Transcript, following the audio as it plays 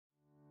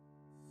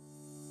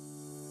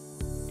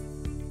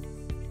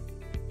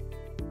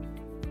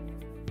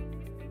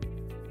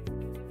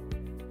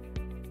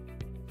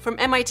From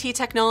MIT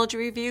Technology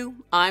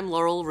Review, I'm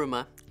Laurel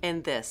Ruma,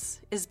 and this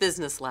is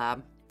Business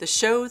Lab, the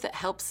show that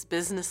helps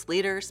business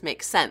leaders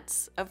make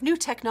sense of new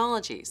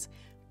technologies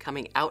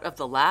coming out of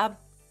the lab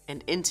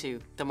and into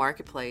the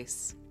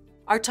marketplace.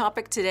 Our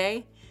topic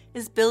today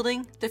is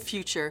building the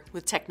future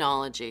with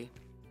technology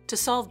to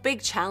solve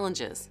big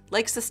challenges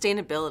like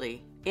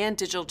sustainability and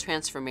digital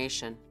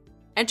transformation.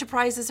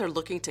 Enterprises are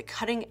looking to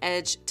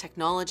cutting-edge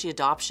technology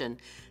adoption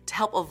to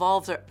help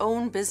evolve their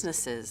own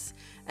businesses,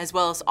 as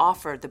well as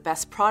offer the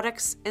best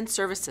products and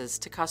services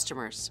to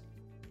customers.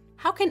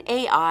 How can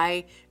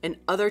AI and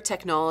other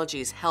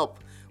technologies help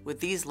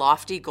with these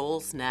lofty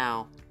goals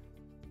now?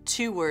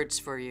 2 words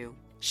for you: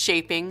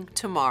 shaping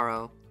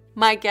tomorrow.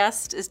 My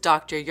guest is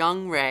Dr.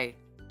 Young Reh.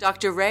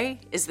 Dr. Reh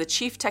is the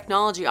Chief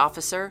Technology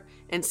Officer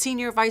and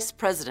Senior Vice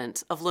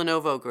President of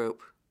Lenovo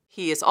Group.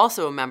 He is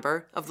also a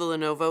member of the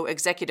Lenovo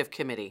Executive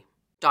Committee.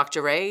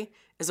 Dr. Reh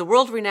is a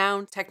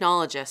world-renowned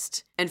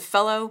technologist and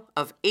fellow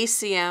of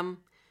ACM,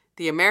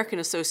 the American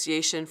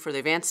Association for the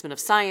Advancement of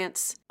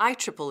Science,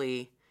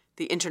 IEEE,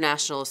 the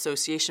International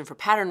Association for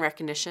Pattern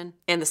Recognition,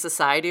 and the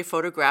Society of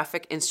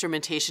Photographic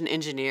Instrumentation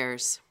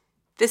Engineers.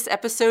 This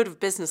episode of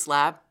Business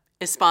Lab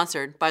is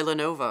sponsored by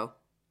Lenovo.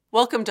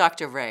 Welcome,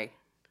 Dr. Reh.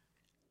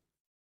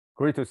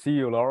 Great to see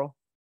you, Laurel.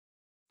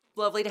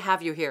 Lovely to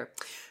have you here.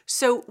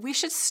 So we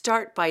should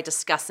start by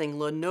discussing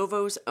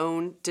Lenovo's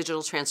own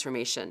digital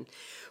transformation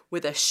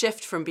with a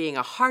shift from being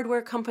a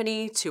hardware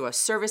company to a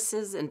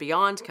services and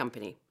beyond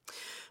company.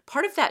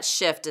 Part of that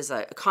shift is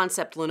a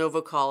concept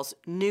Lenovo calls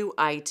New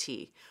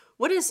IT.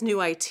 What is New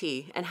IT,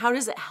 and how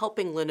is it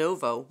helping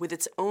Lenovo with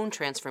its own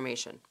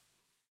transformation?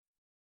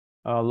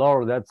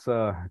 Laurel, that's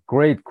a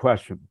great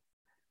question.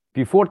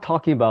 Before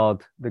talking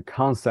about the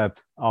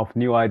concept of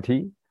New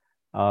IT,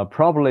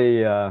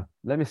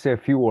 let me say a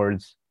few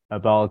words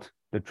about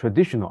the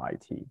traditional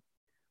IT,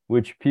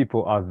 which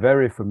people are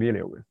very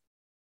familiar with.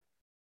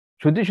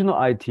 Traditional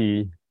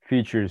IT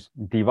features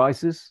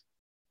devices,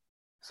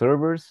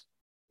 servers,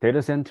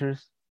 data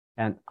centers,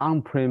 and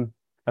on-prem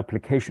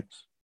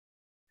applications.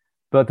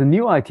 But the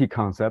new IT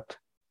concept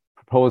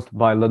proposed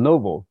by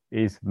Lenovo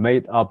is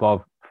made up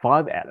of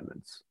 5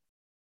 elements: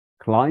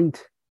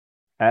 client,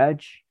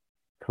 edge,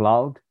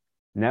 cloud,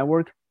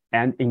 network,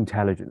 and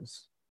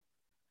intelligence.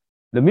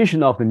 The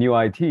mission of the new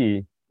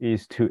IT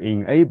is to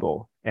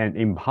enable and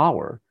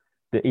empower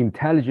the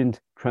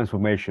intelligent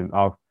transformation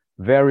of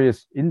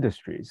various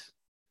industries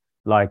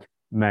like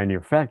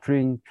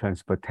manufacturing,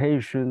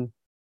 transportation,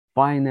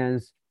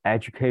 finance,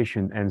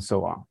 education, and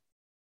so on.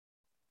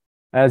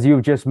 As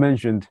you've just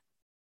mentioned,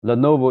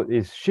 Lenovo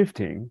is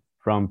shifting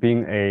from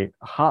being a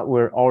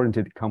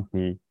hardware-oriented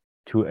company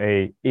to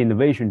an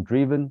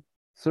innovation-driven,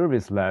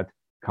 service-led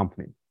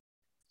company.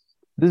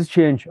 This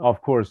change,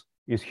 of course,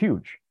 is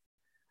huge.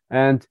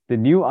 And the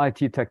new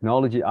IT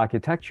technology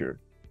architecture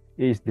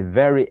is the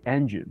very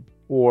engine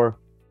or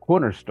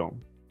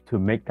cornerstone to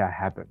make that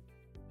happen.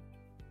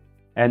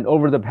 And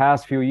over the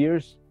past few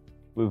years,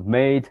 we've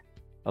made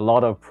a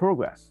lot of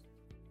progress.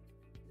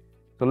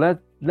 So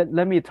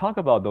let me talk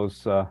about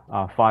those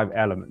 5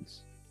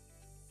 elements.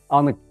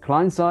 On the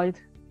client side,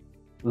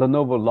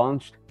 Lenovo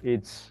launched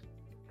its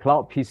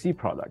Cloud PC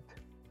product,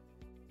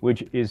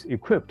 which is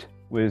equipped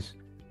with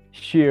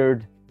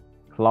shared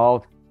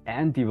cloud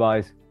and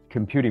device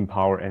computing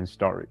power and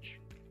storage.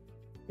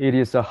 It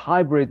is a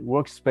hybrid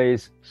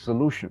workspace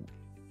solution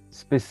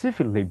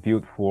specifically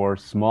built for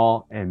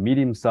small and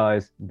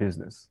medium-sized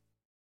business.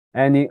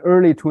 And in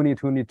early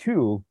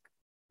 2022,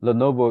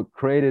 Lenovo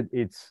created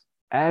its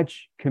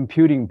Edge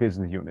Computing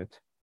business unit,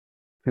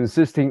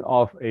 consisting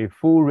of a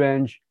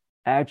full-range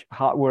edge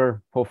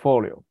hardware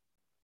portfolio,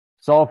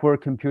 software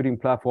computing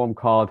platform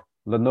called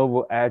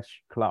Lenovo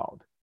Edge Cloud,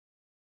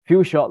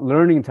 few-shot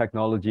learning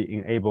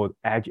technology-enabled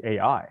Edge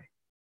AI,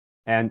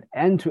 and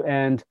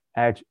end-to-end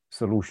edge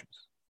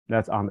solutions.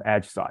 That's on the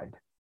edge side.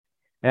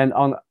 And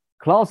on the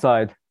cloud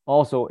side,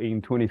 also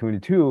in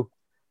 2022,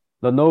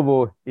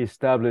 Lenovo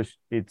established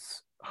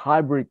its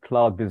hybrid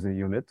cloud business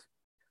unit,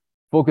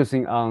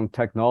 focusing on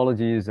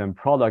technologies and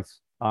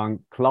products on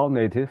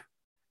cloud-native,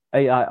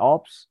 AI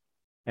ops,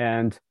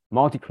 and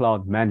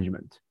multi-cloud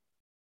management.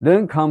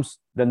 Then comes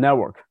the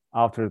network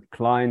after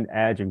client,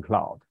 edge, and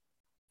cloud.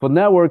 For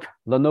network,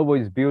 Lenovo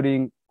is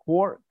building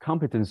core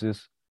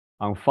competencies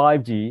on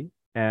 5G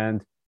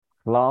and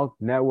cloud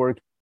network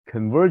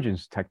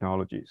convergence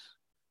technologies.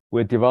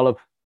 We develop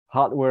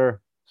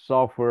hardware,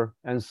 software,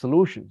 and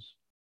solutions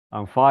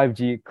on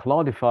 5G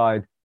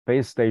cloudified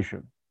base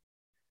station,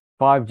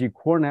 5G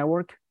core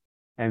network,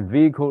 and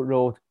vehicle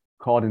road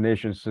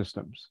coordination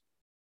systems.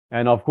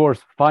 And of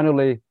course,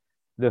 finally,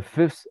 the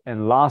 5th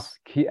and last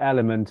key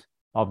element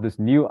of this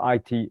new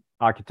IT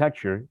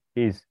architecture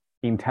is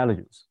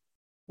intelligence,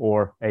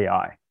 or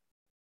AI.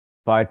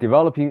 By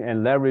developing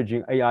and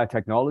leveraging AI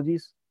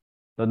technologies,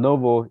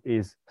 Lenovo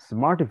is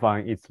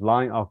smartifying its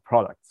line of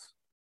products.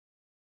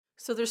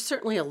 So there's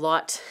certainly a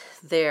lot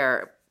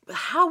there.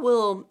 How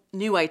will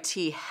new IT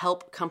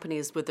help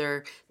companies with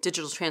their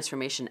digital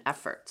transformation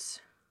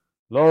efforts?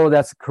 Laurel,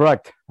 that's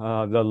correct.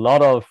 There's a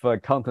lot of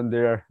content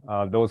there,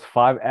 those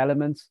 5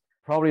 elements.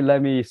 Probably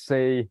let me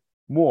say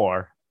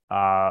more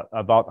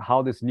about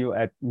how this new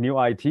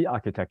IT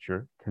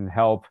architecture can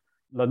help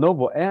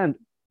Lenovo and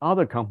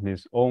other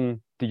companies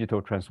own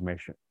digital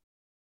transformation.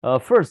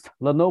 First,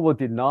 Lenovo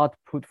did not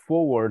put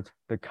forward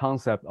the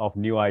concept of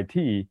new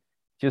IT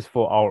just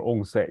for our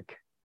own sake.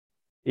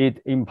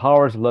 It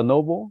empowers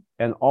Lenovo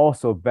and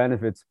also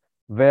benefits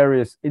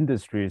various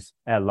industries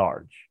at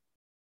large.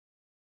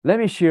 Let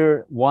me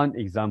share one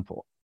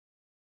example.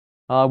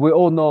 We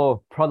all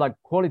know product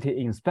quality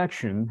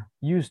inspection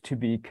used to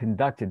be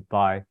conducted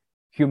by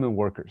human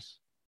workers,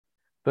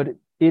 but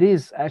it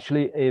is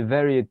actually a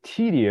very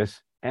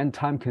tedious and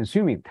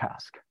time-consuming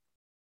task.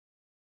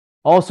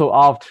 Also,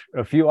 after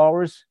a few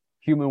hours,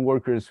 human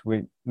workers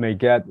may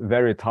get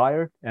very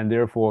tired and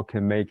therefore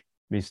can make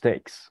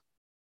mistakes.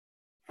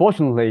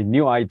 Fortunately,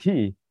 new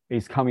IT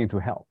is coming to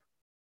help.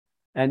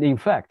 And in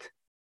fact,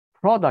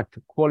 product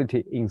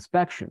quality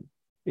inspection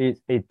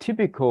is a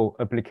typical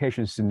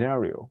application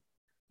scenario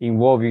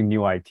involving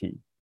new IT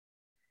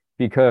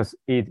because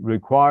it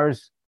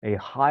requires a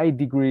high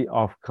degree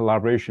of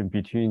collaboration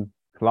between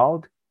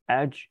cloud,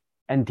 edge,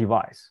 and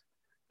device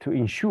to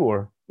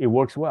ensure it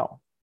works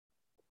well.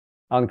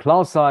 On the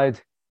cloud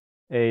side,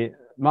 a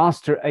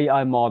master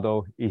AI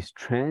model is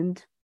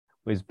trained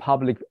with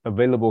public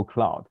available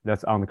cloud.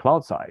 That's on the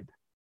cloud side.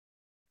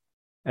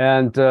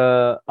 And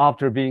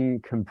after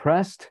being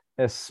compressed,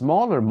 a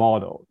smaller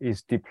model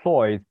is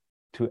deployed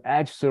to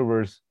edge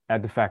servers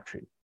at the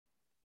factory.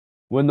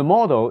 When the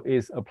model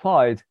is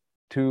applied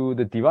to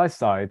the device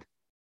side,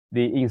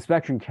 the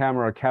inspection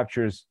camera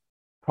captures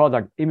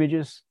product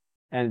images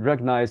and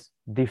recognizes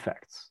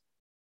defects.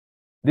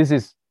 This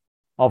is,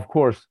 of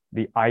course,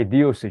 the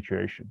ideal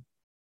situation.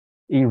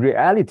 In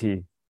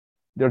reality,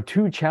 there are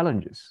 2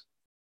 challenges.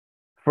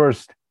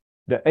 First,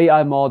 the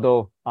AI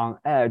model on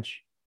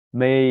edge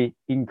may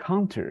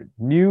encounter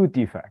new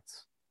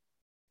defects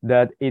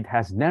that it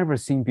has never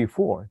seen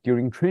before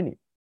during training.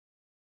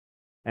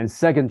 And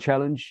second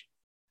challenge,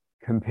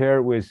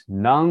 compared with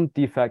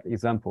non-defect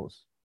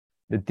examples,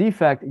 the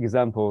defect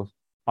examples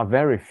are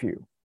very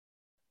few.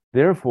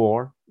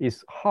 Therefore,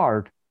 it's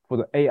hard for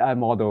the AI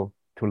model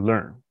to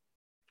learn.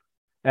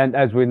 And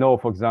as we know,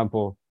 for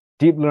example,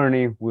 deep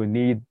learning will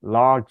need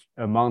large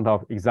amount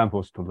of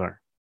examples to learn.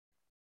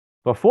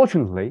 But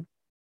fortunately,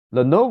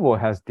 Lenovo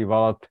has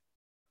developed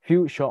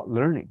few-shot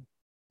learning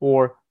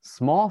or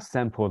small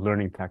sample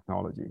learning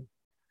technology,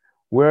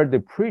 where the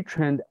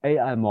pre-trained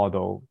AI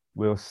model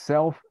will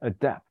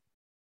self-adapt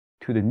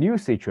to the new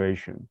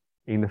situation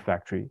in the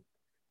factory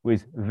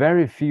with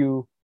very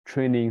few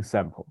training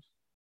samples.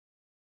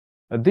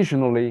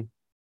 Additionally,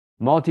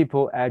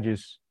 multiple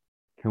edges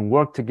can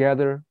work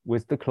together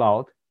with the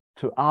cloud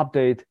to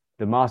update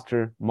the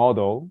master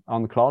model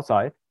on the cloud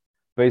side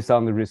based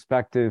on the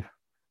respective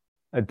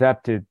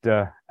adapted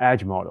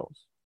edge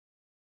models.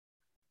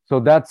 So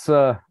that's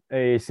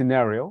a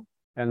scenario,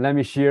 and let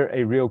me share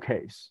a real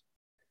case.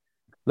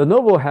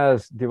 Lenovo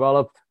has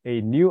developed a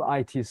new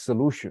IT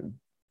solution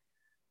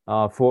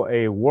for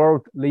a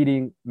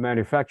world-leading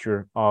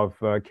manufacturer of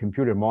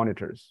computer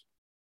monitors.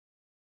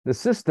 The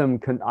system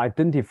can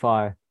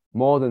identify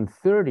more than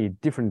 30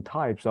 different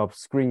types of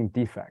screen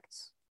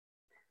defects.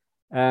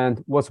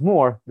 And what's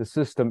more, the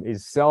system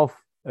is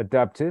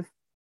self-adaptive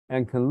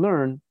and can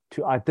learn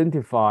to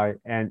identify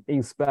and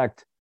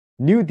inspect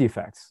new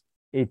defects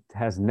it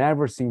has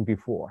never seen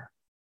before.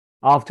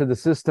 After the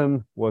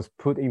system was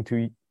put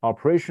into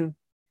operation,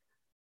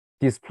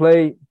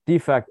 display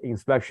defect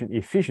inspection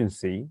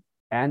efficiency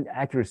and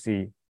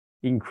accuracy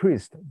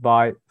increased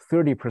by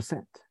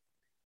 30%,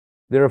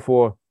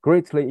 therefore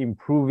greatly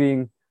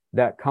improving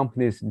that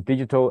company's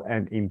digital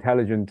and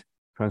intelligent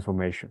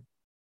transformation.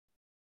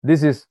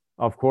 This is,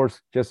 of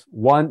course, just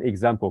one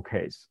example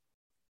case.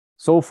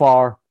 So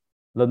far,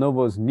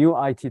 Lenovo's new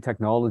IT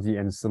technology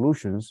and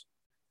solutions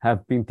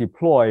have been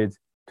deployed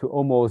to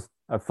almost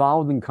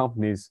 1,000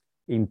 companies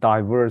in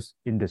diverse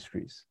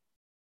industries.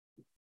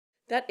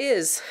 That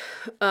is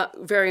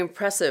very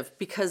impressive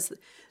because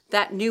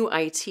that new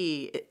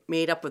IT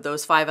made up of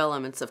those 5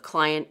 elements of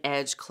client,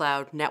 edge,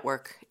 cloud,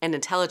 network, and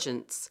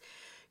intelligence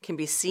can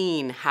be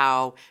seen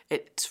how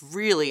it's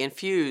really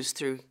infused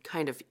through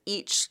kind of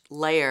each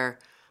layer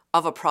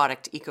of a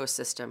product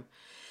ecosystem.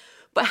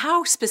 But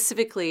how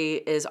specifically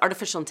is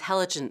artificial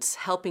intelligence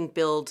helping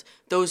build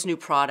those new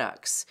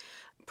products,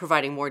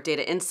 providing more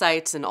data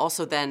insights and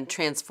also then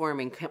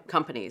transforming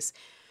companies?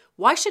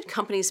 Why should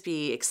companies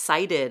be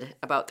excited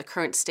about the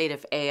current state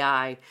of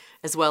AI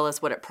as well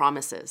as what it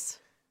promises?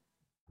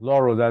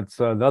 Laurel,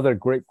 that's another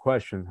great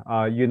question.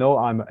 You know,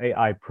 I'm an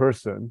AI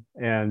person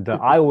and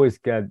I always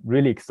get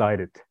really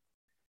excited.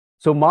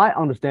 So my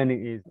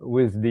understanding is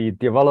with the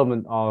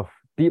development of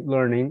deep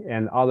learning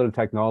and other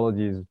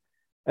technologies,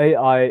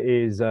 AI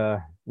is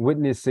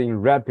witnessing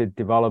rapid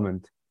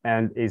development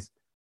and is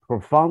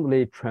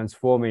profoundly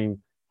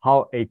transforming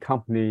how a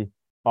company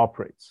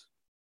operates,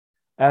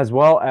 as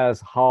well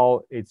as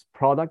how its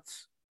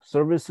products,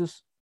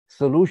 services,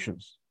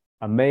 solutions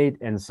are made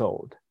and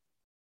sold.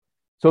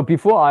 So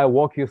before I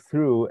walk you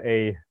through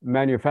a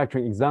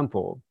manufacturing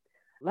example,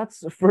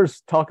 let's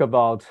first talk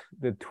about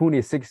the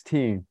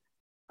 2016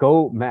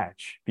 Go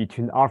match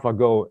between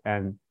AlphaGo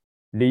and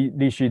Li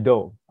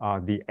Shido,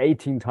 the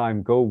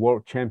 18-time Go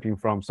world champion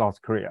from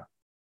South Korea.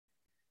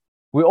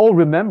 We all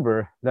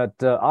remember that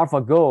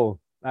AlphaGo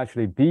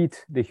actually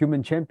beat the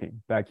human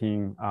champion back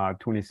in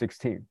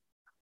 2016.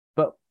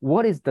 But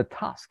what is the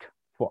task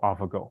for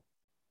AlphaGo?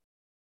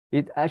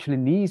 It actually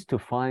needs to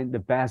find the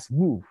best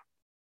move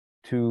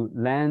to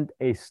land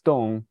a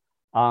stone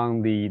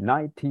on the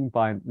 19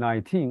 by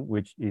 19,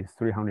 which is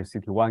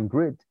 361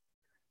 grid,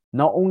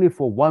 not only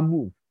for one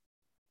move,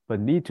 but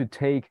need to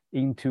take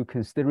into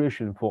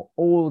consideration for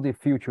all the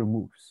future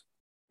moves.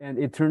 And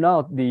it turned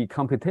out the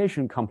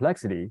computation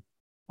complexity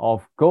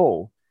of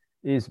Go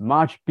is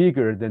much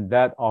bigger than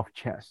that of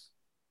chess.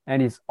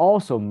 And it's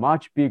also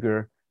much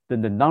bigger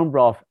than the number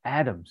of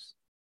atoms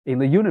in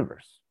the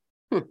universe.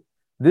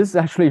 This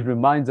actually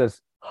reminds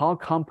us how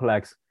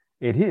complex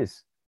it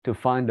is to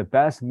find the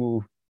best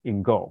move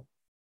in Go.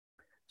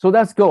 So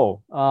that's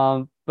Go.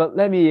 But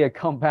let me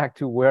come back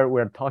to where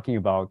we're talking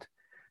about.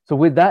 So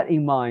with that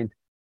in mind,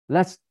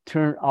 let's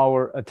turn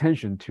our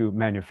attention to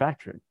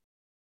manufacturing.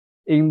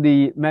 In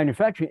the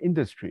manufacturing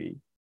industry,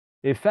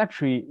 a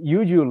factory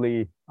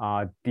usually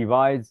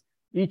divides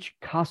each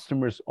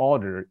customer's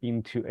order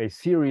into a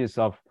series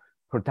of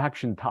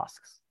production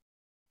tasks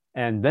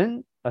and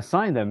then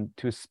assign them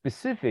to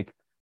specific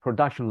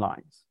production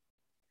lines.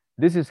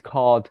 This is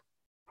called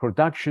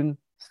production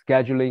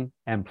scheduling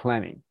and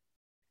planning.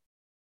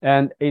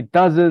 And a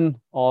dozen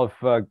of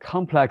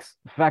complex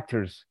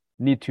factors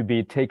need to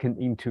be taken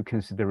into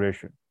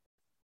consideration.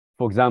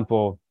 For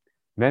example,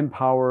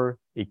 manpower,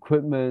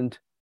 equipment,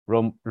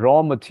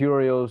 raw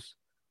materials,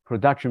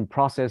 production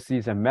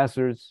processes and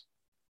methods.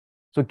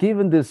 So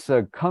given this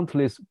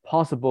countless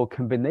possible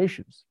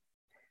combinations,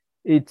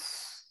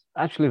 it's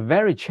actually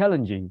very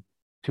challenging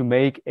to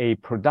make a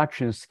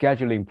production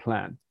scheduling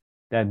plan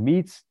that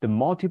meets the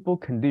multiple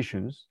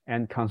conditions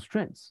and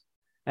constraints,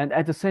 and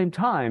at the same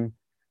time,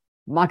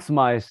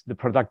 maximize the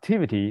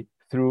productivity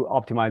through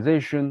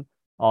optimization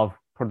of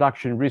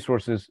production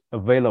resources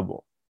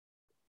available.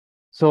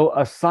 So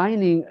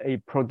assigning a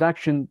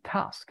production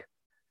task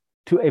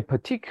to a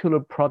particular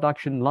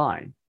production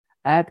line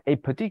at a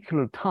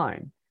particular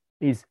time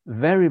is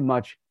very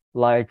much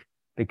like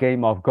the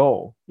game of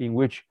Go, in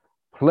which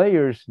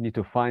players need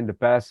to find the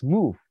best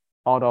move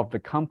out of the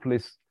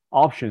complex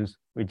options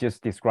we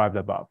just described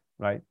above,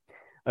 right?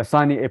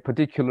 Assigning a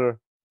particular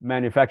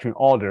manufacturing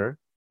order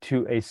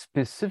to a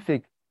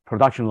specific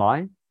production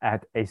line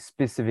at a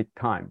specific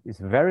time is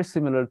very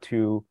similar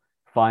to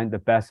find the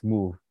best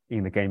move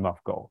in the game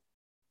of Go.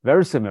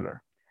 Very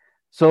similar.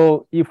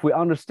 So if we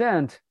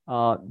understand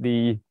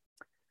the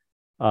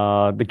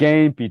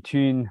game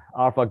between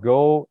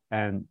AlphaGo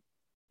and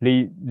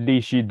Li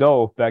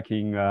Shido back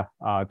in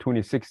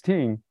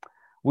 2016,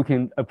 we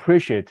can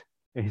appreciate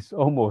it's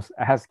almost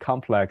as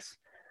complex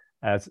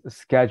as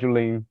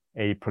scheduling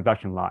a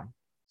production line.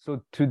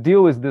 So to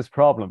deal with this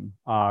problem,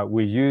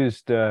 we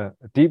used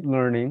deep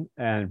learning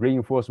and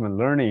reinforcement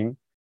learning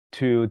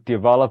to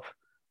develop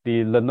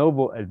the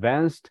Lenovo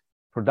Advanced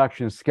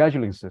Production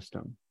Scheduling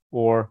System,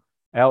 or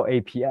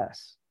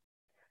LAPS.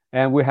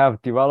 And we have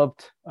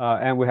developed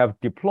and we have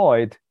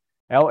deployed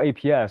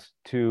LAPS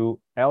to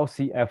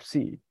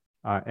LCFC.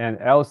 And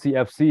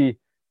LCFC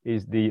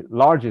is the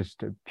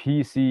largest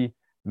PC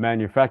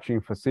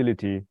manufacturing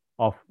facility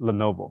of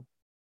Lenovo.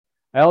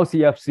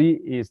 LCFC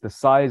is the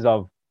size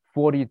of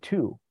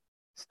 42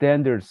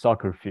 standard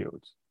soccer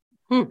fields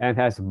and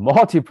has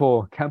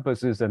multiple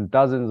campuses and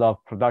dozens of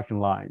production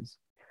lines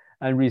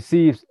and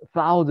receives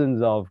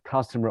thousands of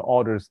customer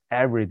orders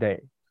every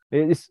day.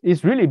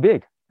 It's really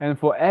big. And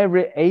for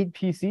every 8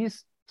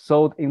 PCs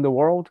sold in the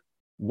world,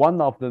 one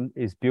of them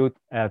is built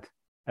at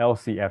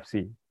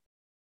LCFC.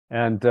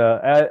 And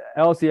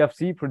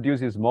LCFC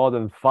produces more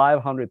than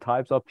 500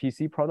 types of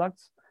PC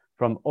products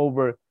from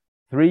over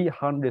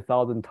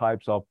 300,000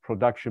 types of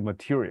production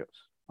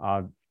materials.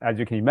 As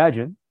you can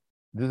imagine,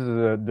 this is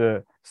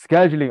the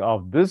scheduling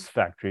of this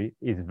factory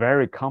is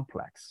very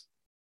complex.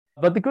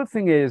 But the good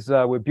thing is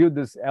we built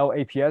this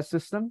LAPS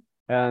system,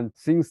 and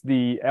since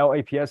the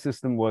LAPS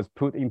system was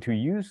put into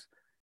use,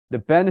 the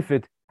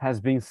benefit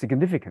has been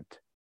significant.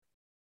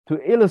 To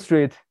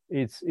illustrate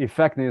its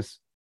effectiveness,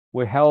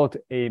 we held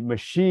a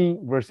machine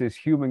versus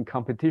human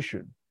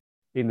competition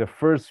in the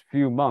first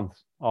few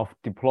months of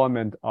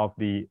deployment of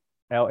the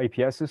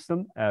LAPS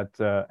system at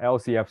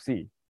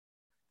LCFC.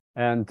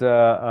 And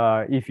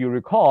if you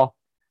recall,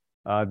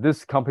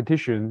 this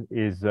competition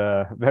is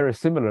very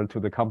similar to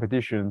the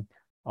competition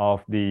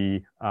of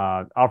the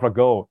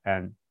AlphaGo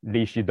and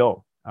Li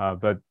Shido.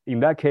 But in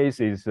that case,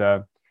 is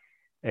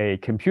a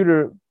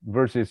computer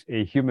versus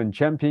a human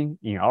champion.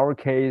 In our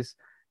case,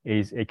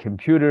 is a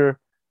computer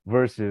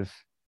versus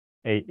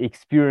a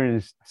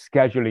experienced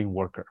scheduling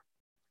worker.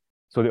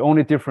 So the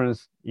only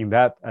difference in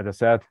that, as I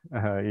said,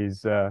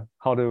 is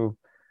how to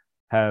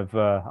have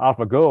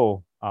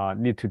AlphaGo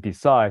need to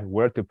decide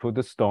where to put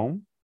the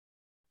stone,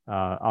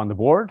 on the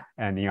board.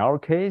 And in our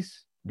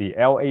case, the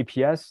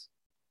LAPS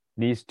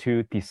needs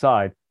to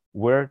decide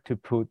where to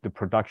put the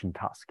production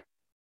task.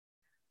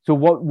 So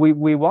what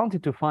we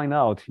wanted to find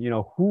out,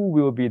 who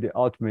will be the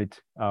ultimate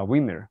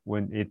winner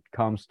when it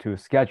comes to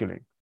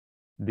scheduling,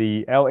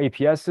 the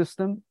LAPS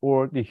system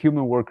or the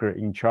human worker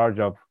in charge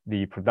of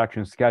the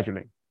production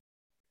scheduling.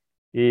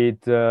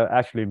 It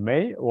actually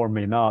may or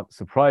may not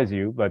surprise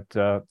you, but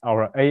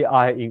our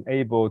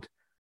AI-enabled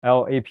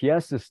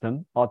LAPS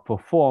system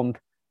outperformed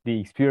the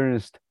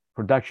experienced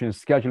production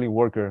scheduling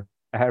worker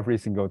every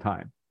single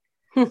time.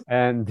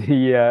 And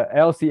the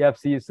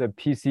LCFC's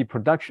PC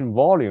production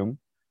volume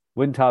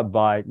went up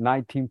by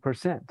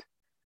 19%,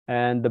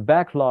 and the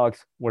backlogs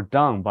were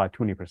down by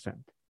 20%.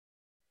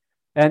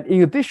 And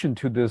in addition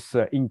to this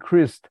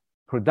increased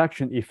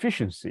production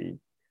efficiency,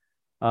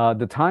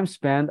 the time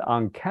spent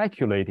on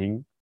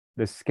calculating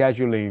the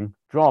scheduling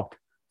dropped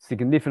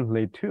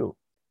significantly too.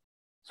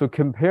 So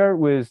compared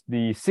with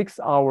the 6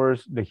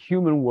 hours the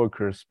human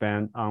workers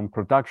spent on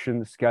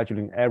production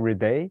scheduling every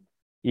day,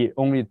 it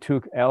only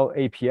took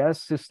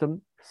LAPS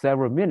system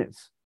several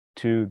minutes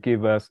to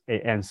give us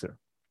an answer.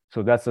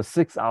 So that's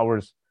 6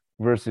 hours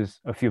versus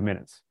a few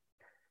minutes.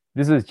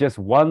 This is just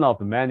one of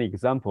the many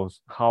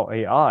examples how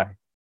AI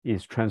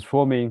is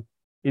transforming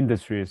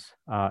industries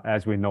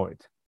as we know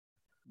it.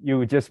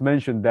 You just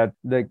mentioned that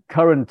the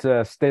current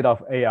state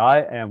of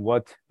AI and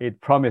what it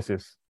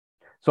promises.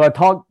 So I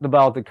talked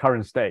about the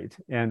current state,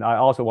 and I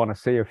also want to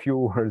say a few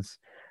words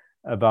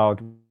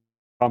about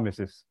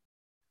promises.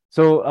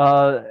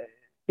 So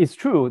it's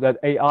true that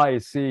AI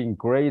is seeing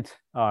great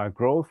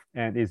growth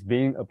and is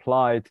being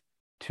applied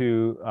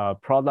to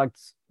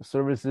products,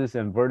 services,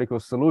 and vertical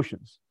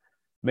solutions,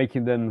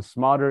 making them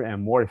smarter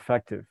and more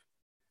effective.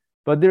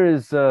 But there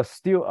is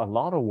still a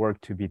lot of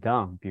work to be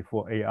done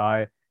before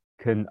AI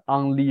can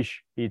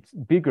unleash its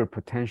bigger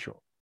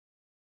potential.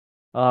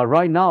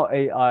 Right now,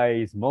 AI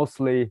is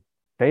mostly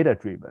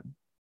data-driven,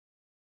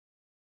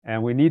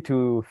 and we need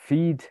to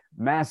feed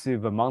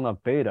massive amount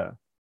of data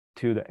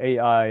to the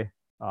AI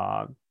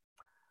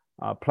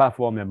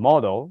platform and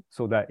model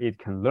so that it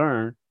can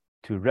learn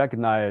to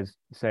recognize,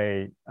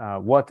 say,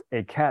 what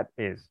a cat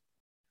is.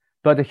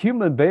 But the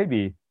human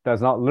baby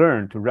does not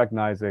learn to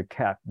recognize a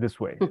cat this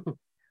way.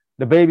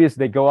 The babies,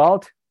 they go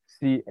out,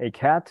 see a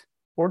cat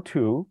or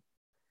two,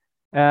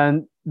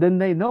 and then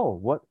they know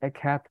what a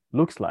cat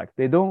looks like.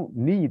 They don't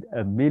need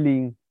a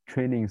million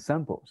training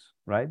samples,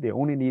 right? They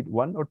only need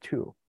one or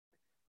two.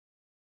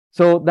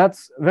 So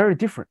that's very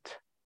different.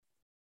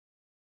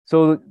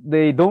 So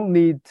they don't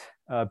need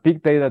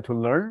big data to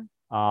learn.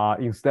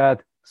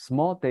 Instead,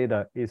 small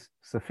data is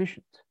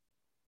sufficient.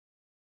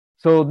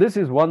 So this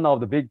is one of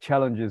the big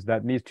challenges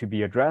that needs to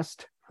be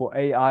addressed for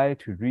AI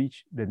to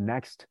reach the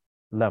next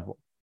level.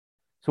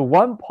 So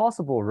one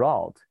possible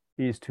route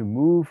is to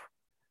move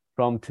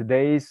from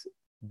today's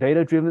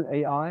data-driven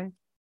AI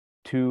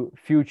to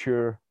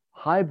future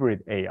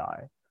hybrid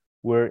AI,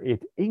 where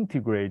it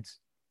integrates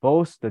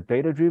both the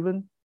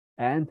data-driven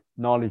and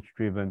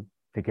knowledge-driven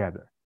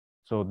together.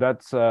 So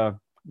that's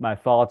my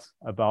thoughts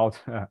about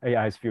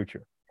AI's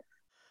future.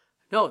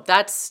 No,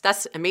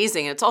 that's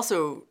amazing. It's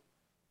also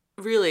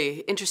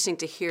really interesting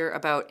to hear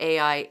about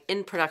AI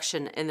in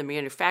production in the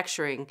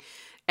manufacturing.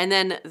 And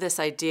then this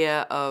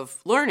idea of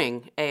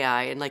learning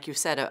AI. And like you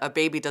said, a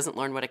baby doesn't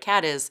learn what a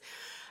cat is.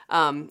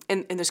 And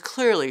there's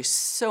clearly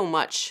so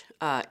much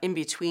in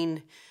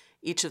between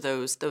each of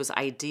those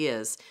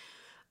ideas.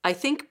 I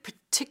think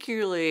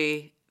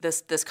particularly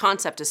this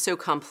concept is so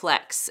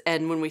complex.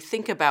 And when we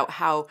think about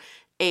how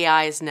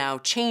AI is now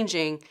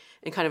changing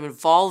and kind of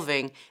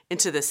evolving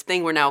into this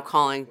thing we're now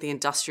calling the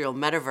industrial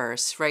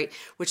metaverse, right?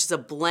 Which is a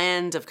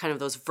blend of kind of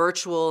those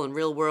virtual and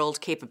real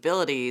world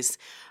capabilities.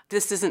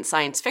 This isn't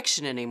science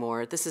fiction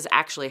anymore. This is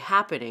actually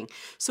happening.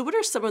 So what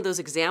are some of those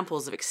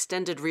examples of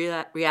extended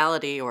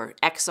reality or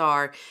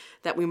XR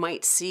that we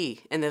might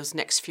see in those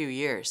next few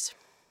years?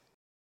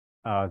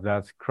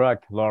 That's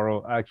correct,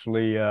 Laurel.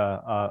 Actually,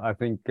 I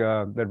think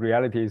the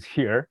reality is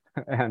here.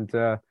 And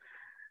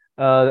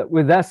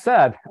with that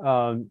said,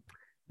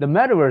 the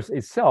metaverse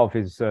itself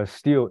is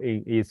still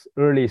in its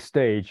early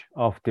stage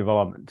of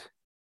development.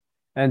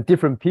 And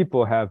different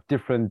people have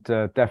different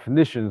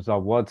definitions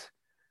of what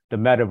the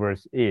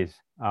metaverse is.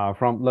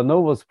 From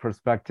Lenovo's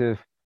perspective,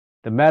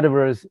 the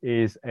metaverse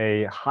is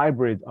a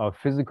hybrid of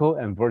physical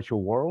and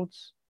virtual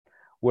worlds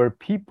where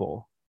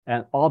people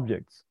and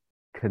objects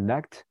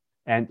connect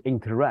and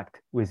interact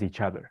with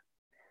each other.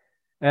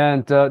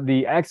 And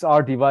the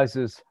XR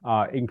devices,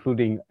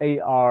 including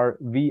AR,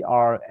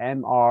 VR,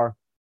 MR,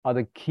 are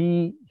the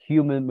key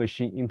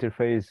human-machine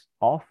interface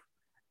of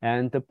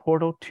and the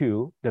portal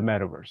to the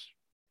metaverse.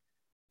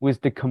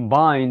 With the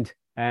combined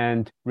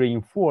and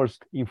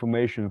reinforced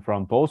information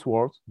from both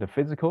worlds, the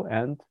physical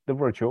and the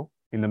virtual,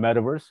 in the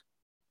metaverse,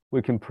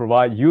 we can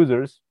provide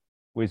users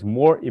with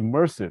more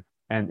immersive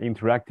and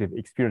interactive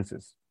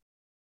experiences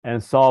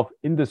and solve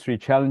industry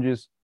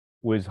challenges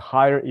with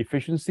higher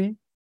efficiency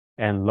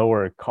and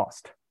lower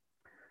cost.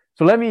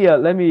 So let me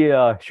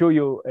show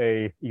you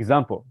a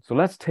example. So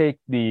let's take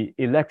the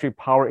electric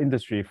power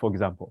industry, for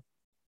example.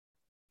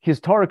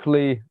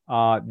 Historically,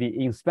 the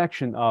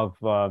inspection of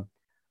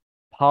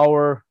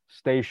power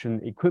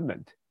station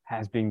equipment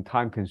has been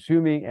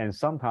time-consuming and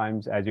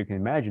sometimes, as you can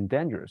imagine,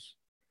 dangerous.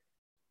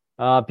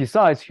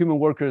 Besides, human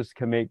workers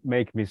can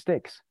make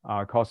mistakes,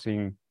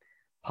 causing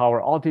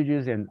power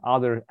outages and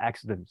other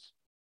accidents.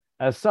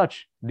 As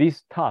such,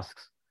 these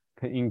tasks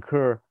can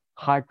incur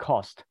high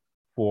cost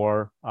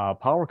for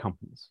power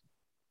companies.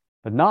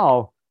 But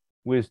now,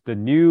 with the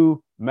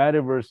new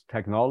metaverse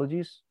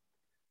technologies,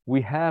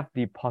 we have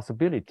the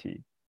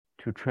possibility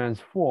to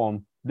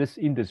transform this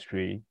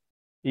industry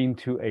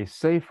into a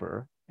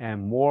safer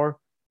and more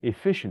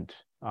efficient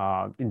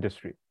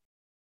industry.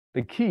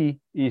 The key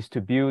is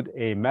to build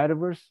a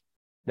metaverse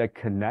that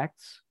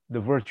connects the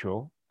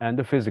virtual and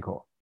the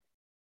physical.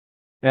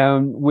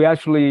 And we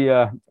actually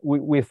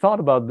we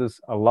thought about this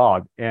a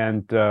lot,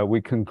 and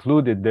we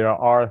concluded there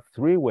are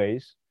three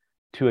ways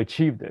to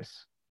achieve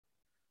this.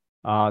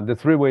 The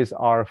three ways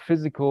are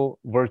physical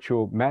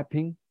virtual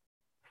mapping,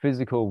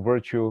 physical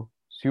virtual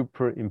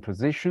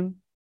superimposition,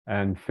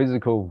 and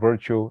physical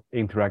virtual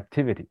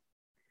interactivity.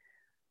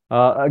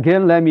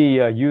 Again, let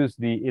me use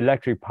the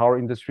electric power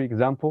industry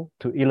example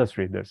to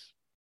illustrate this.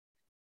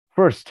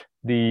 First,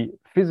 the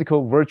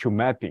physical virtual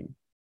mapping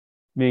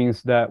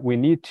means that we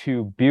need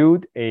to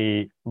build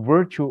a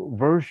virtual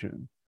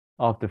version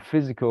of the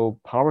physical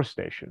power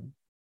station,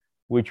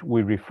 which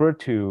we refer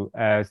to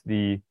as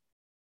the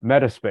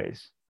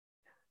metaspace.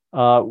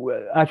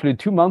 Actually,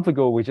 2 months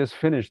ago, we just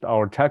finished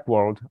our Tech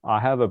World. I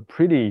have a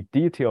pretty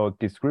detailed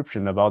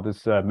description about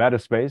this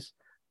metaspace.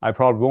 I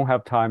probably won't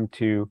have time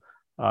to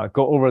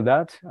go over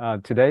that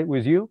today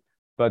with you,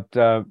 but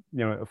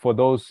for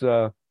those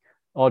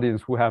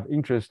audience who have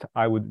interest,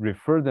 I would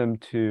refer them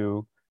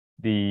to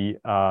the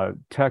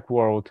Tech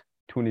World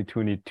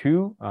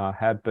 2022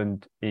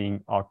 happened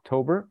in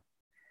October.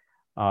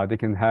 They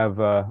can have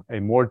a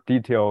more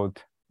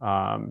detailed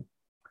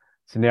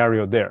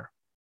scenario there.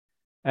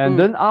 And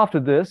then after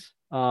this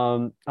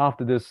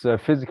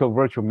physical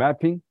virtual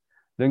mapping,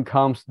 then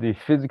comes the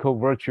physical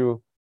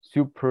virtual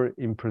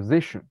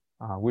superimposition,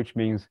 which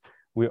means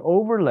we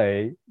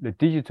overlay the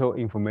digital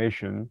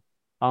information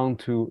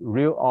onto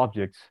real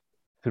objects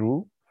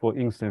through, for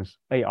instance,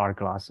 AR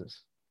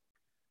glasses.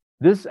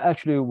 This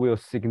actually will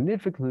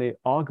significantly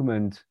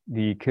augment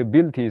the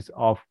capabilities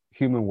of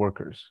human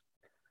workers,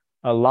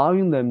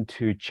 allowing them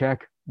to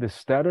check the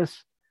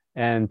status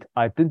and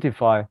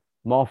identify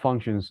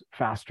malfunctions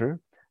faster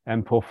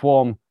and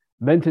perform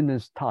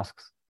maintenance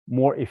tasks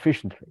more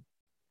efficiently.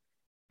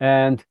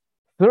 And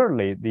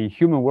thirdly, the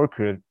human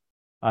workers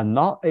are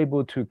not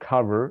able to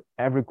cover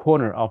every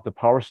corner of the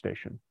power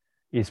station,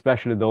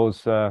 especially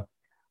those the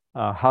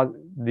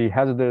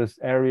hazardous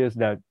areas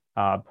that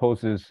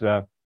poses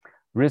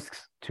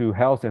risks to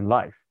health and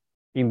life.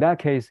 In that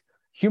case,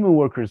 human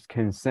workers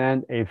can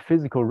send a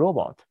physical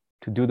robot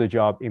to do the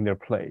job in their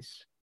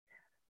place.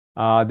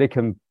 They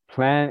can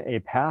plan a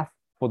path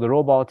for the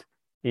robot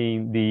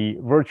in the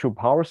virtual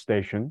power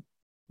station.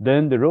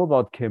 Then the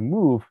robot can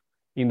move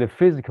in the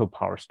physical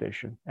power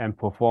station and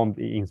perform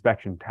the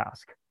inspection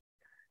task,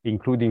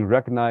 including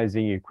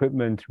recognizing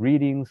equipment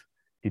readings,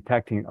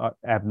 detecting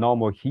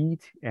abnormal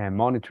heat, and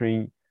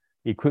monitoring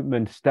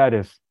equipment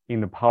status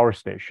in the power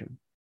station.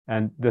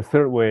 And the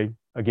third way,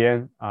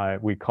 again,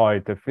 we call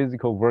it the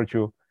physical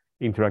virtual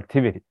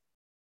interactivity.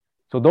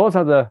 So those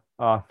are the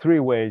three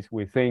ways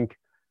we think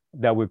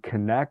that will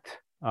connect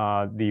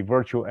the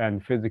virtual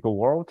and physical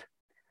world.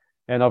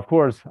 And of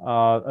course,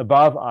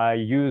 above, I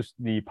used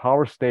the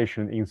power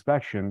station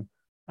inspection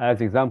as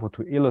example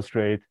to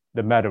illustrate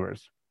the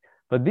metaverse.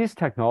 But these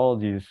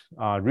technologies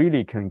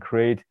really can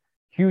create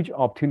huge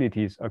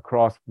opportunities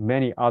across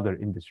many other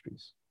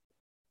industries.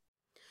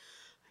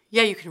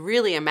 Yeah, you can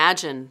really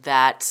imagine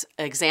that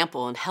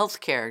example in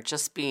healthcare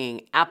just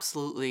being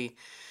absolutely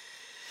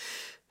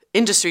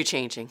industry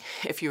changing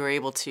if you were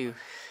able to.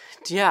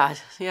 Yeah,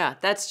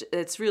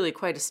 it's really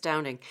quite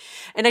astounding.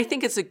 And I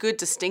think it's a good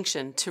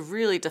distinction to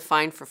really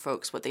define for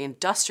folks what the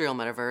industrial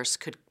metaverse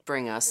could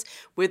bring us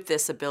with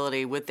this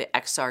ability, with the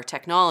XR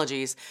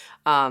technologies,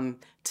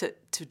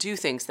 to do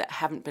things that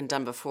haven't been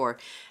done before,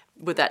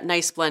 with that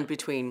nice blend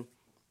between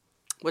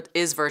what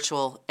is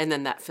virtual and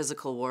then that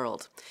physical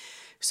world.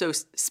 So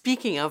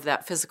speaking of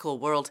that physical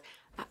world,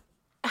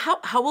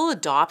 how will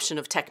adoption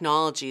of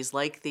technologies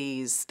like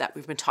these that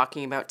we've been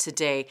talking about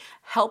today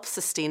help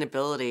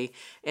sustainability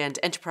and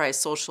enterprise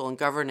social and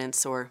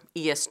governance, or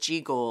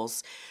ESG,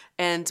 goals?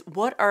 And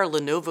what are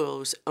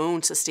Lenovo's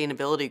own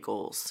sustainability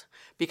goals?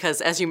 Because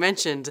as you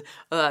mentioned,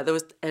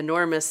 those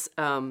enormous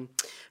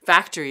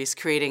factories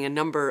creating a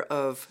number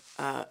of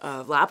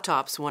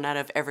laptops, 1 out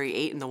of every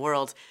 8 in the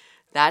world,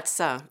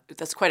 that's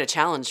quite a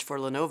challenge for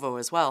Lenovo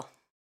as well.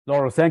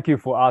 Laura, thank you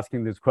for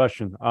asking this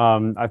question.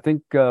 I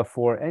think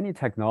for any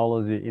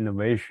technology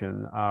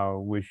innovation,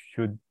 we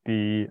should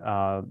be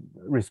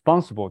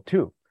responsible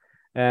too.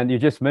 And you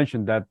just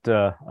mentioned that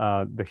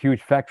the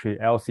huge factory,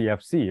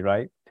 LCFC,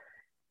 right?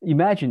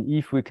 imagine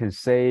if we can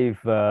save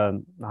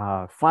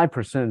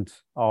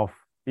 5% of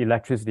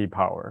electricity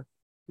power,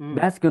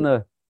 that's going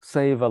to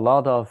save a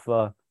lot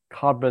of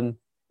carbon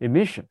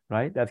emission,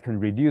 right? That can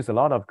reduce a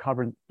lot of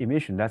carbon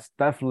emission. That's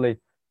definitely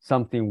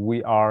something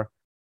we are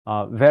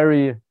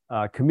very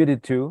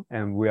committed to,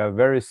 and we are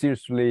very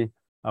seriously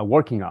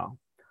working on.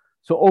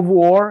 So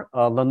overall,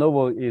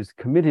 Lenovo is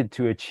committed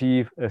to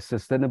achieve a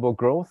sustainable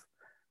growth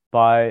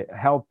by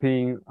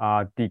helping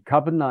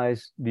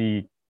decarbonize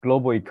the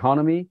global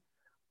economy.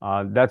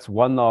 That's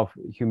one of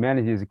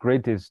humanity's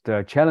greatest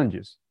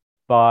challenges,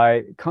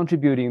 by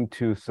contributing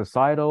to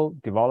societal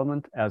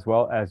development as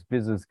well as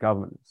business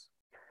governance.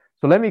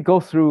 So let me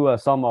go through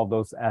some of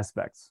those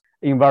aspects.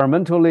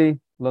 Environmentally,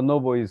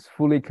 Lenovo is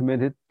fully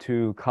committed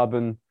to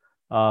carbon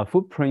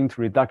footprint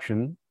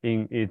reduction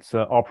in its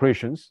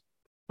operations.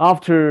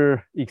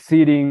 After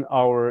exceeding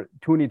our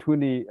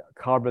 2020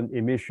 carbon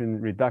emission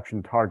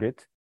reduction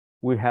target,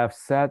 we have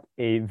set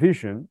a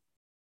vision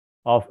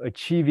of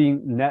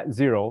achieving net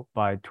zero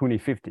by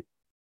 2050.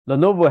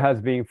 Lenovo has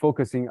been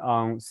focusing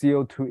on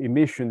CO2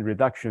 emission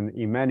reduction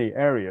in many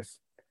areas,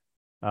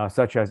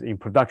 such as in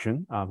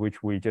production,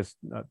 which we just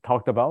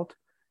talked about,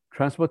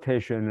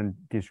 transportation and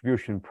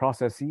distribution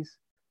processes,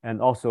 and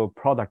also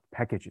product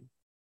packaging.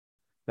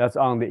 That's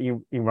on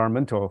the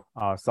environmental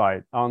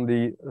side. On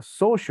the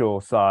social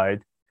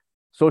side,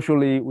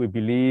 socially, we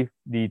believe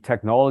the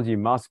technology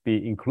must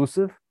be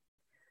inclusive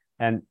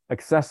and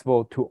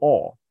accessible to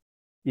all,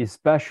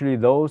 especially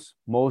those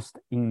most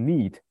in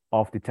need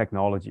of the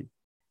technology.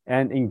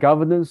 And in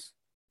governance,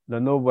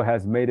 Lenovo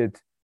has made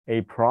it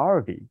a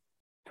priority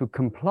to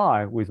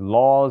comply with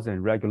laws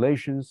and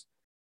regulations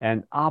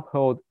and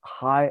uphold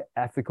high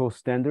ethical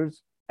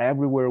standards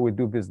everywhere we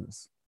do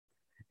business,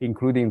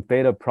 including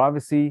data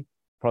privacy,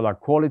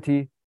 product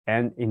quality,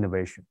 and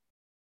innovation.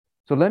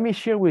 So let me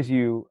share with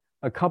you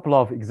a couple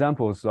of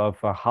examples of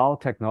how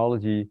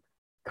technology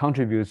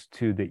contributes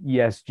to the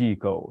ESG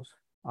goals.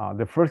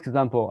 The first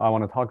example I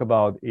want to talk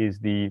about is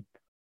the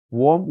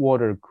warm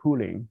water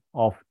cooling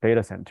of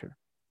data center.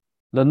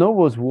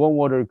 Lenovo's warm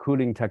water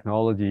cooling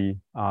technology,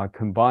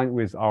 combined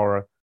with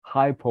our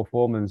high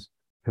performance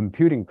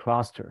computing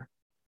cluster,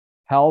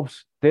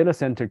 helps data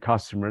center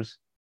customers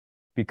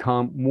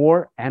become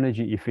more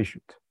energy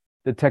efficient.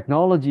 The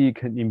technology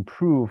can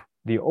improve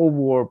the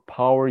overall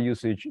power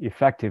usage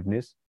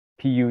effectiveness,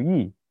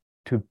 PUE,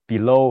 to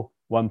below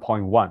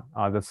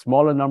 1.1. The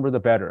smaller number, the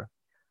better.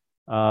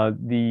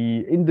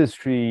 The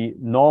industry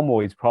normal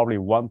is probably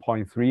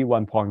 1.3,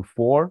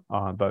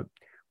 1.4, but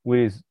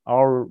with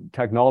our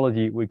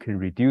technology, we can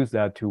reduce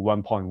that to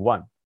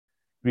 1.1,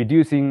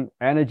 reducing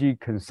energy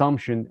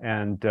consumption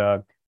and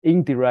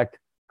indirect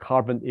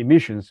carbon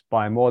emissions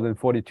by more than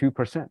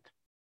 42%.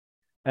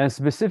 And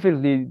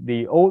specifically,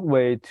 the old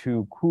way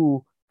to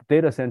cool the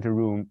data center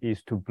room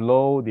is to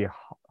blow the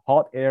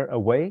hot air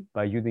away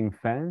by using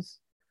fans.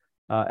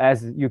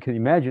 As you can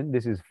imagine,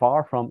 this is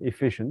far from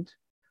efficient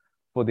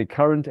for the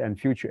current and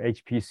future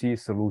HPC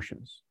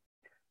solutions.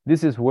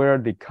 This is where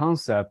the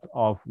concept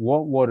of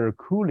warm water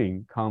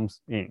cooling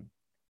comes in.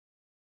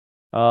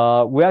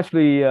 We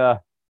actually,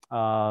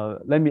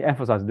 let me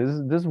emphasize,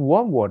 this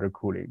warm water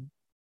cooling,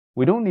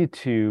 we don't need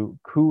to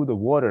cool the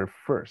water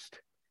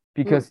first,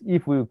 because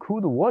if we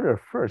cool the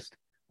water first,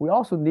 we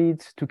also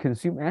need to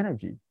consume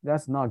energy.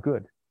 That's not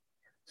good.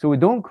 So we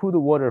don't cool the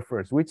water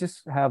first. We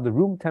just have the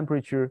room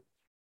temperature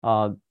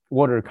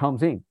water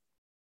comes in.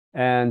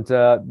 And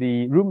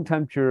the room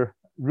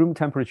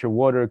temperature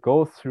water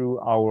goes through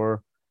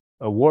our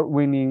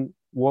award-winning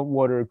warm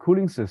water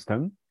cooling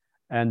system,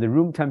 and the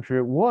room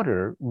temperature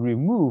water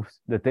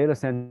removes the data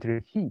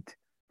center heat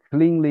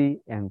cleanly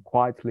and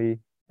quietly.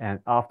 And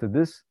after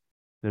this,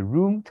 the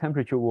room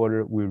temperature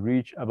water will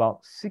reach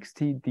about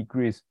 60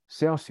 degrees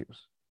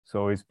Celsius.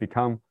 So it's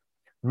become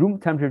room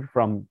temperature,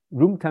 from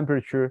room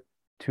temperature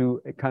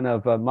to a kind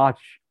of a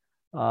much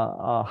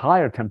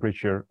higher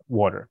temperature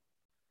water.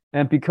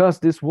 And because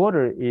this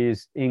water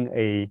is in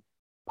a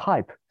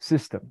pipe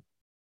system,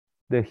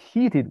 the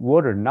heated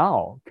water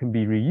now can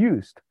be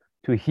reused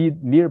to heat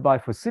nearby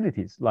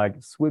facilities like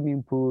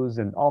swimming pools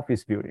and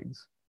office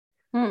buildings.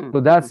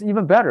 So that's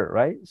even better,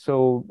 right?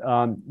 So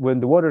when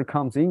the water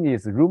comes in,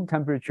 it's room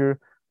temperature.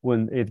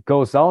 When it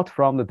goes out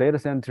from the data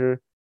center,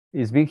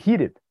 it's being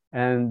heated.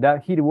 And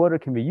that heated water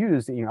can be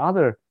used in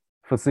other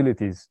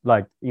facilities,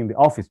 like in the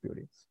office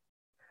buildings.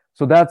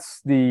 So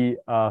that's the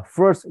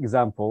first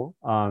example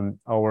on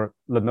our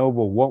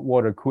Lenovo warm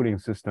water cooling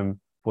system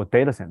for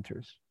data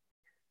centers.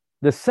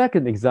 The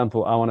second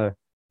example I want to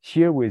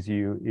share with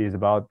you is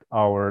about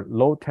our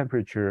low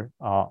temperature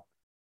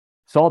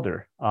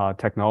solder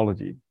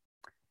technology.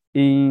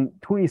 In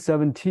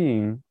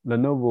 2017,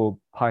 Lenovo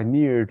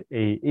pioneered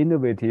an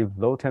innovative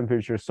low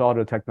temperature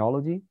solder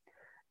technology.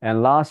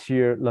 And last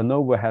year,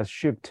 Lenovo has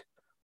shipped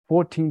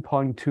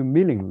 14.2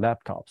 million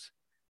laptops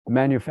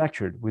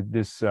manufactured with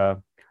this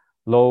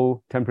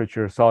low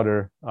temperature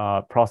solder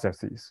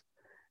processes.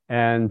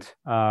 And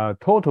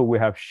total, we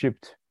have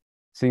shipped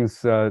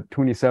since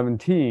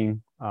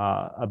 2017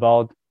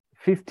 about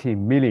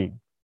 15 million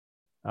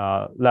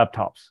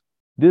laptops.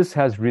 This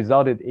has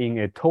resulted in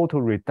a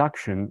total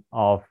reduction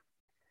of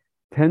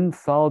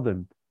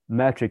 10,000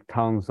 metric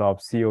tons of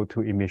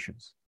CO2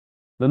 emissions.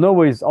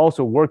 Lenovo is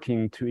also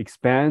working to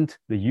expand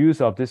the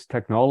use of this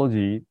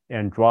technology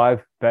and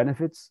drive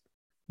benefits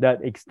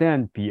that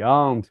extend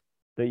beyond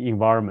the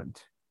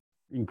environment,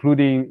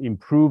 including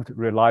improved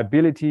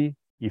reliability,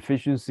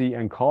 efficiency,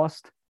 and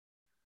cost,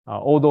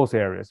 all those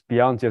areas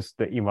beyond just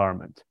the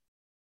environment.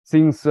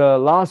 Since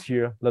last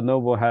year,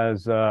 Lenovo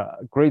has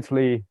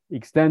greatly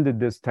extended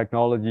this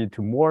technology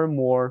to more and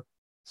more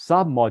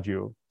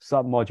sub-module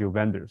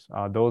vendors.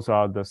 Those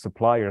are the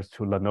suppliers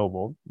to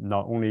Lenovo.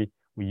 Not only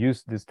we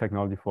use this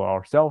technology for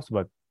ourselves,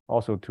 but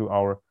also to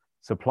our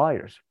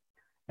suppliers.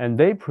 And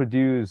they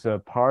produce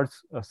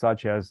parts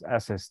such as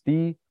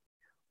SSD,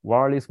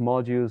 wireless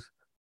modules,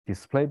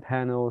 display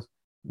panels,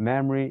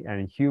 memory,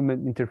 and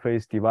human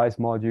interface device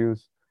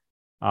modules.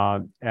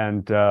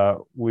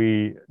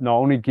 We not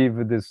only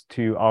give this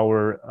to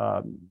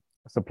our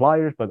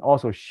suppliers, but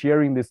also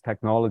sharing this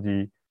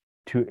technology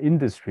to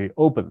industry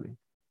openly,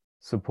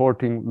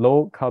 supporting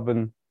low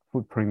carbon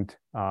footprint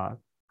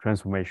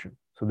transformation.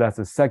 So that's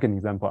the second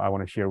example I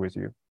want to share with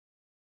you.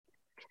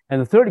 And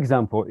the third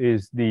example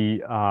is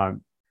the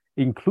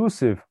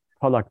inclusive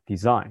product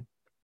design.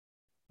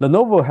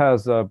 Lenovo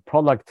has a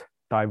product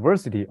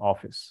diversity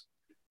office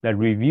that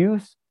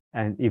reviews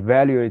and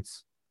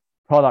evaluates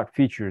product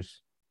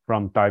features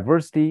from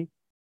diversity,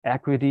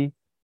 equity,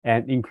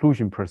 and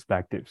inclusion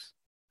perspectives.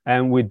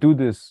 And we do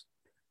this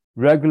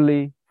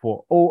regularly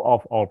for all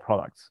of our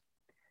products.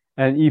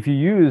 And if you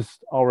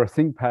used our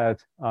ThinkPad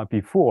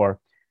before,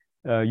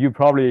 you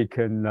probably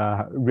can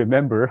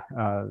remember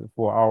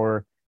for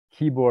our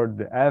keyboard,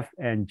 the F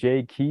and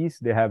J keys,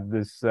 they have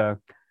this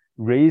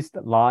raised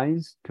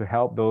lines to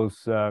help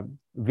those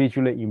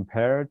visually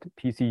impaired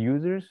PC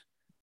users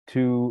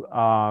to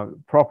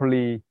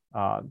properly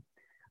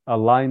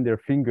align their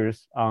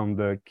fingers on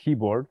the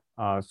keyboard.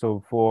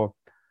 So for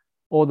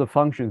all the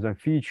functions and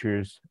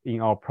features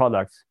in our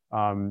products,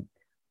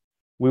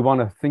 we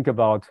want to think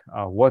about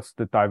what's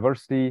the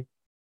diversity,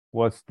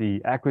 what's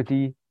the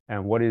equity,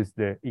 and what is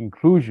the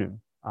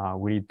inclusion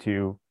we need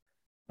to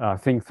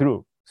think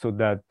through so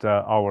that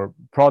our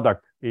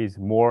product is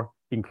more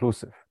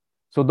inclusive.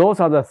 So those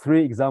are the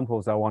three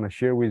examples I want to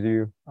share with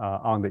you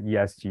on the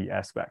ESG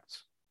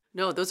aspects.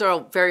 No, those are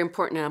all very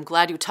important, and I'm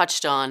glad you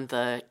touched on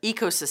the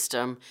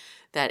ecosystem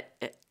that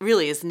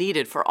really is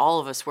needed for all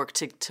of us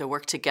to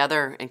work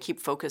together and keep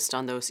focused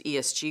on those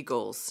ESG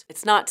goals.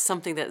 It's not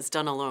something that's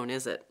done alone,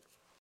 is it?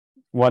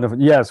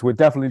 Wonderful. Yes, we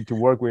definitely need to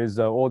work with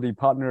all the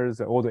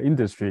partners, all the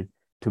industry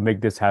to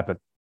make this happen.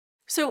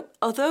 So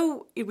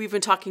although we've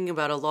been talking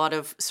about a lot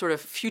of sort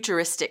of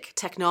futuristic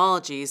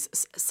technologies,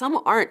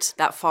 some aren't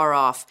that far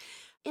off.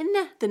 In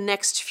the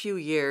next few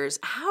years,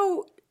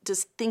 how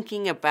does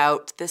thinking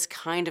about this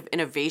kind of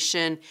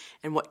innovation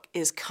and what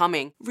is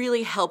coming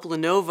really help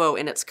Lenovo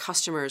and its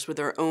customers with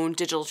their own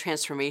digital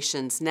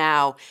transformations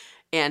now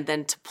and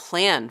then to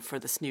plan for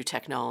this new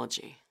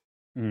technology?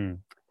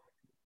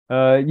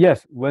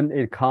 Yes, when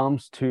it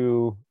comes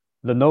to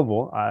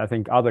Lenovo, I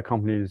think other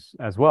companies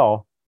as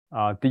well,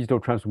 digital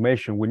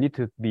transformation, we need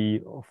to be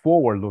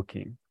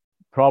forward-looking.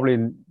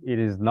 Probably it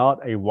is not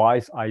a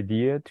wise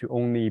idea to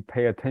only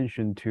pay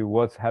attention to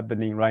what's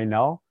happening right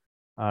now.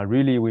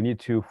 Really, we need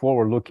to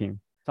forward-looking.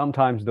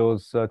 Sometimes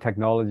those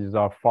technologies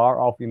are far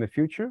off in the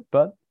future,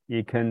 but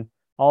it can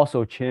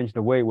also change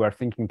the way we're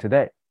thinking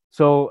today.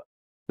 So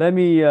let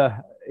me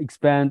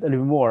expand a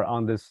little more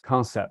on this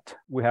concept.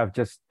 We have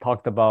just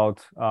talked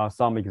about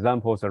some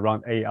examples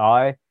around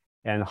AI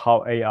and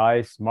how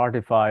AI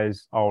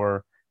smartifies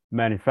our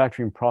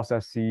manufacturing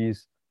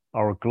processes,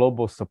 our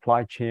global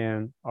supply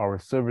chain, our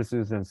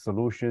services and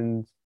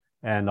solutions,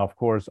 and of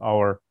course,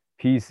 our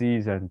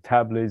PCs and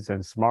tablets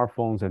and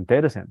smartphones and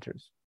data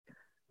centers.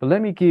 But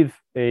let me give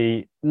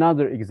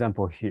another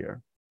example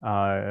here.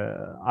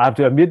 I have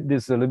to admit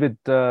this is a little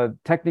bit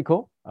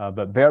technical,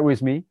 but bear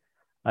with me.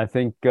 I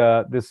think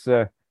this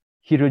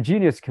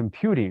heterogeneous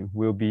computing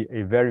will be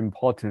a very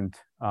important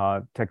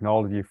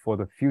technology for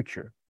the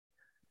future.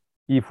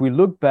 If we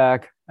look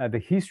back at the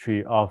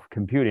history of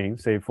computing,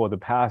 say for the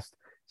past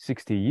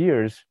 60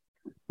 years,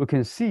 we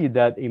can see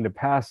that in the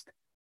past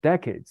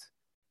decades,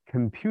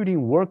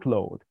 computing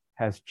workload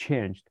has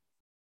changed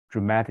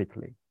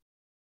dramatically.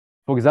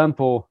 For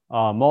example,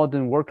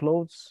 modern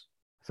workloads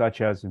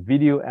such as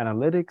video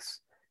analytics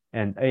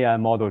and AI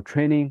model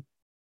training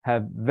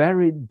have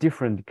very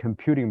different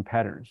computing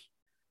patterns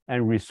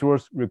and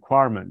resource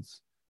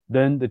requirements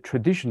than the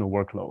traditional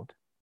workload.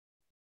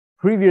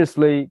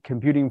 Previously,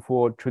 computing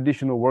for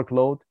traditional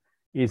workload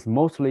is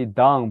mostly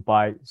done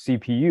by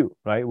CPU,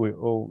 right? We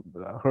all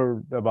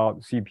heard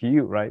about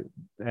CPU, right?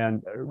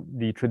 And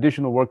the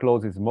traditional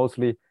workloads is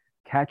mostly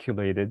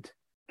calculated,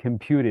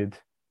 computed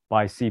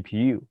by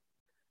CPU.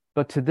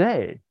 But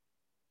today,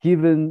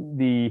 given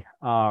the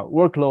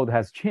workload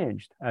has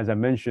changed, as I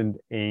mentioned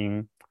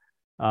in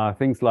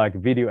things like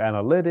video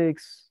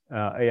analytics,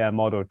 AI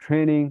model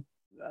training,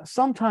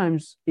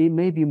 sometimes it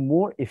may be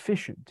more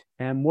efficient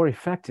and more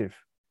effective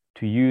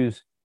to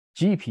use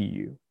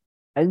GPU,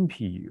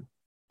 NPU,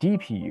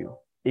 DPU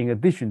in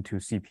addition to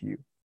CPU.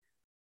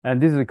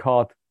 And this is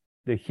called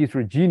the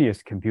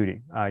heterogeneous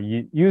computing.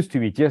 It used to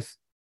be just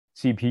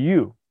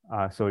CPU,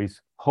 so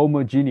it's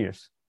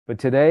homogeneous. But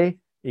today,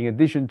 in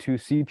addition to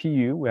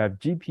CPU, we have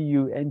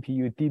GPU,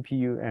 NPU,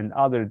 DPU, and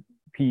other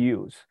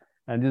PUs.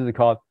 And this is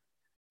called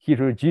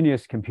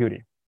heterogeneous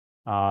computing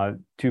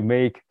to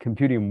make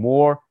computing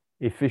more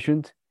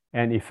efficient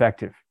and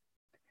effective.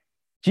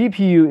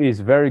 GPU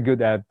is very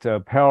good at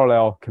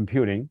parallel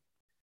computing.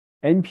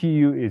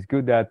 NPU is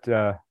good at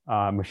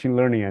machine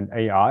learning and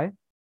AI.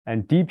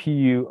 And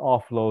DPU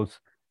offloads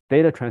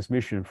data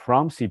transmission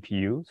from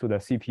CPU so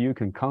that CPU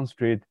can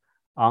concentrate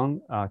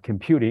on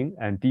computing,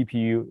 and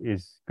DPU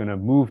is going to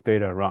move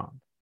data around.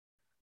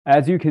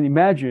 As you can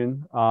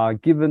imagine,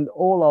 given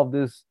all of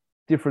these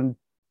different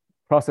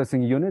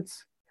processing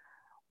units,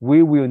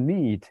 we will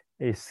need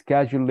a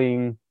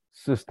scheduling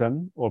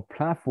system or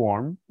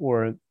platform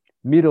or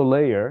middle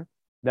layer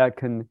that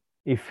can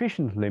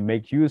efficiently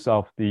make use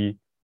of the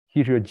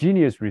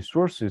heterogeneous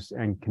resources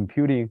and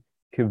computing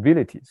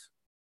capabilities.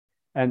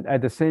 And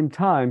at the same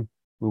time,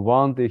 we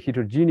want the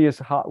heterogeneous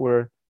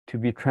hardware to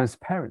be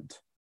transparent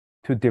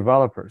to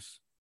developers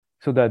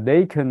so that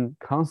they can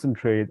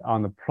concentrate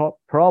on the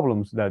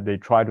problems that they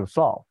try to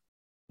solve,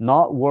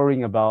 not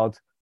worrying about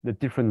the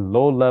different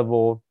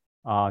low-level,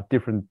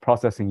 different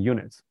processing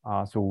units.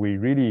 So we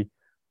really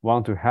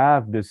want to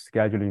have this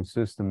scheduling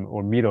system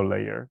or middle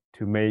layer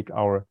to make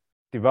our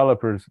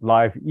developers'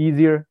 life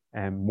easier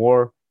and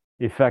more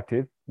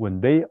effective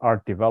when they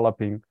are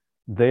developing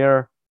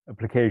their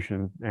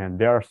applications and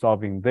they are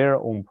solving their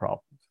own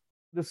problems.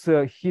 This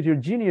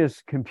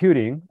heterogeneous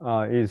computing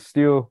is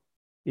still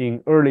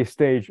in early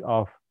stage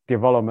of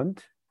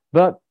development,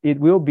 but it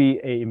will be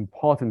an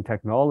important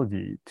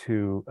technology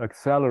to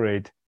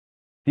accelerate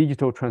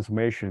digital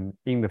transformation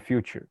in the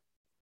future.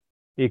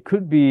 It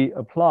could be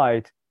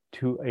applied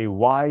to a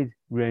wide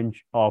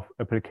range of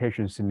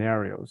application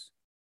scenarios,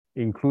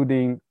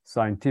 including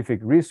scientific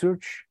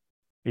research,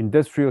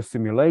 industrial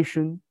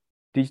simulation,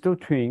 digital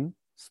twin,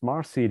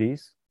 smart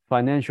cities,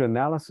 financial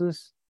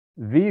analysis,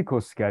 vehicle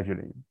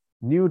scheduling,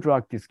 new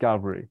drug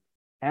discovery,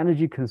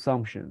 energy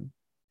consumption,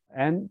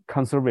 and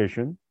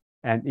conservation,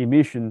 and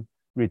emission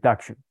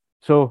reduction.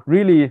 So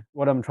really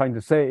what I'm trying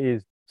to say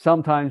is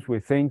sometimes we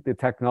think the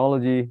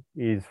technology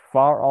is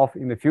far off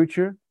in the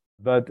future,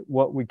 but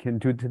what we can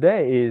do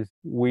today is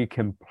we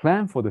can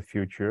plan for the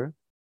future.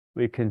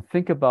 We can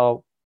think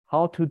about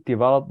how to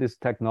develop this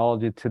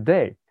technology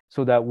today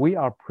so that we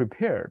are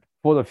prepared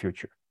for the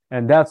future.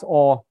 And that's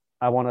all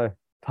I want to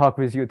talk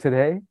with you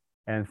today.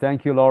 And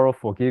thank you, Laurel,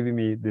 for giving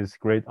me this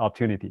great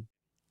opportunity.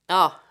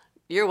 Oh,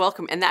 you're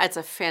welcome. And that's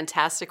a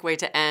fantastic way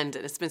to end.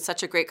 And it's been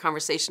such a great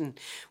conversation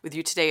with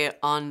you today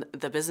on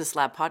the Business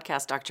Lab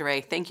podcast, Dr.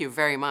 Ray. Thank you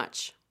very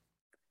much.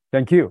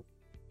 Thank you.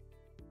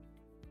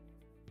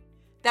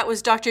 That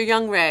was Dr.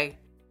 Young Ray,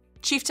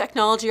 Chief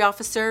Technology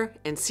Officer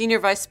and Senior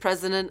Vice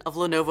President of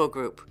Lenovo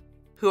Group,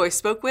 who I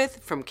spoke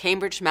with from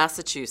Cambridge,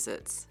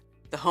 Massachusetts,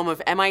 the home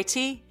of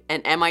MIT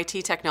and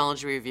MIT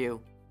Technology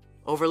Review,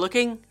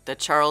 overlooking the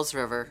Charles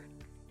River.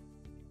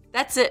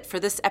 That's it for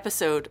this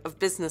episode of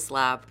Business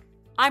Lab.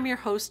 I'm your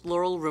host,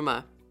 Laurel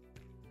Ruma.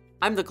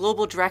 I'm the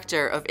Global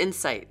Director of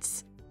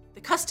Insights,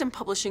 the custom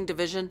publishing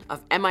division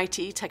of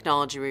MIT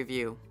Technology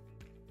Review.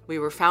 We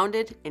were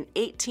founded in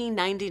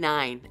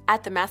 1899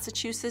 at the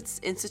Massachusetts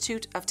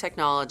Institute of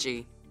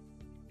Technology.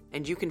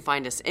 And you can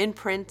find us in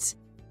print,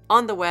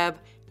 on the web,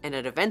 and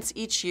at events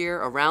each year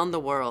around the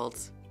world.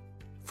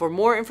 For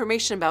more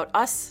information about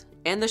us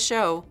and the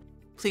show,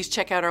 please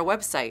check out our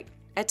website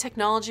at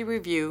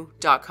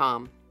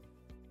technologyreview.com.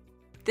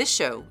 This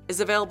show is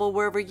available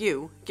wherever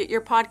you get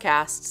your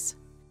podcasts.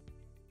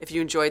 If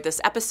you enjoyed this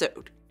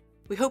episode,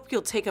 we hope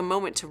you'll take a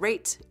moment to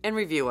rate and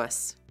review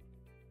us.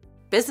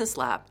 Business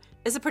Lab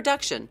is a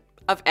production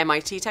of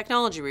MIT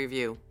Technology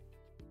Review.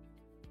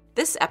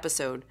 This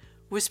episode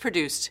was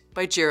produced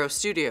by Jiro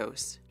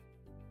Studios.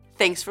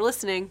 Thanks for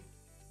listening.